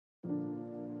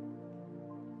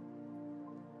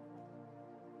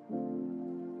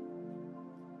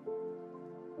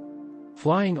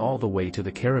flying all the way to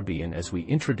the Caribbean as we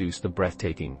introduce the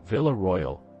breathtaking Villa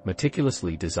Royal,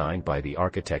 meticulously designed by the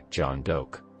architect John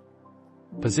Doak.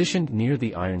 Positioned near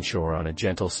the iron shore on a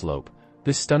gentle slope,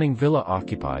 this stunning villa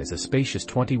occupies a spacious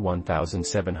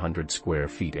 21,700 square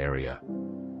feet area.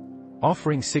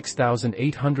 Offering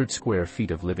 6,800 square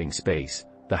feet of living space,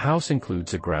 the house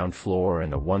includes a ground floor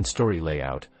and a one-story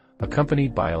layout,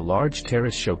 accompanied by a large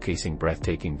terrace showcasing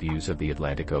breathtaking views of the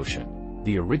Atlantic Ocean.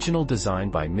 The original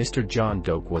design by Mr. John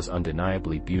Doak was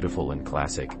undeniably beautiful and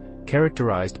classic,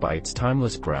 characterized by its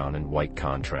timeless brown and white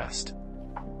contrast.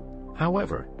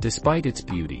 However, despite its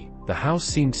beauty, the house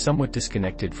seemed somewhat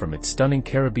disconnected from its stunning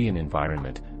Caribbean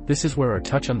environment. This is where our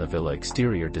touch on the villa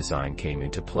exterior design came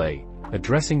into play,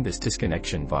 addressing this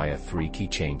disconnection via 3 key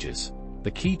changes.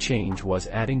 The key change was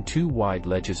adding 2 wide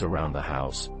ledges around the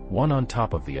house, one on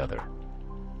top of the other.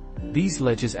 These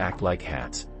ledges act like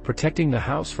hats, protecting the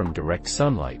house from direct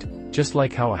sunlight, just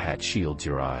like how a hat shields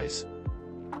your eyes.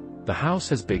 The house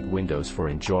has big windows for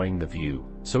enjoying the view,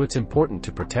 so it's important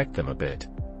to protect them a bit.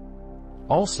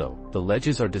 Also, the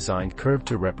ledges are designed curved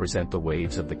to represent the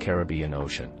waves of the Caribbean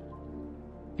Ocean.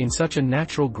 In such a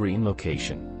natural green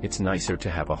location, it's nicer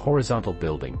to have a horizontal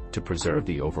building to preserve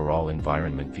the overall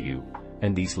environment view,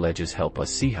 and these ledges help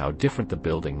us see how different the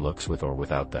building looks with or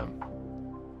without them.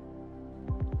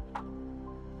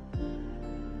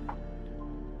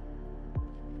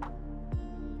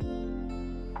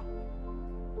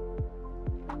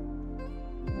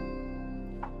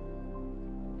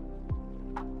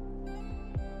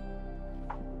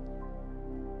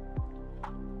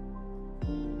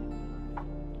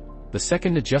 The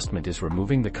second adjustment is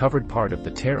removing the covered part of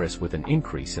the terrace with an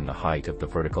increase in the height of the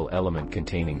vertical element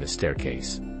containing the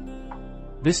staircase.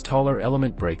 This taller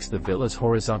element breaks the villa's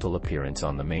horizontal appearance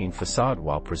on the main facade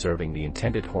while preserving the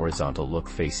intended horizontal look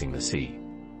facing the sea.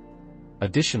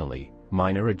 Additionally,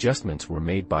 minor adjustments were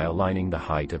made by aligning the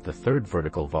height of the third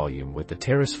vertical volume with the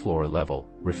terrace floor level,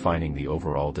 refining the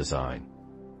overall design.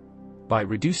 By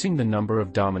reducing the number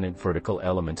of dominant vertical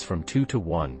elements from 2 to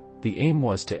 1, the aim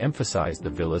was to emphasize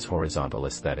the villa's horizontal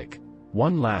aesthetic.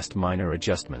 One last minor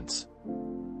adjustments.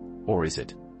 Or is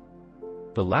it?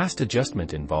 The last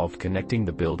adjustment involved connecting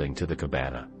the building to the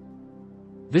cabana.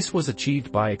 This was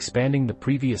achieved by expanding the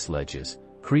previous ledges,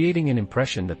 creating an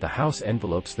impression that the house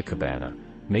envelopes the cabana,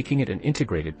 making it an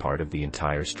integrated part of the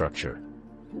entire structure.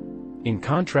 In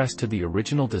contrast to the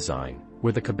original design,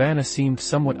 where the cabana seemed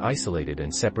somewhat isolated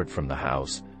and separate from the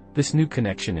house, this new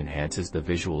connection enhances the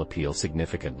visual appeal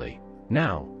significantly.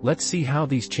 Now, let's see how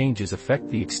these changes affect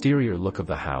the exterior look of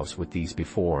the house with these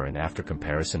before and after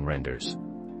comparison renders.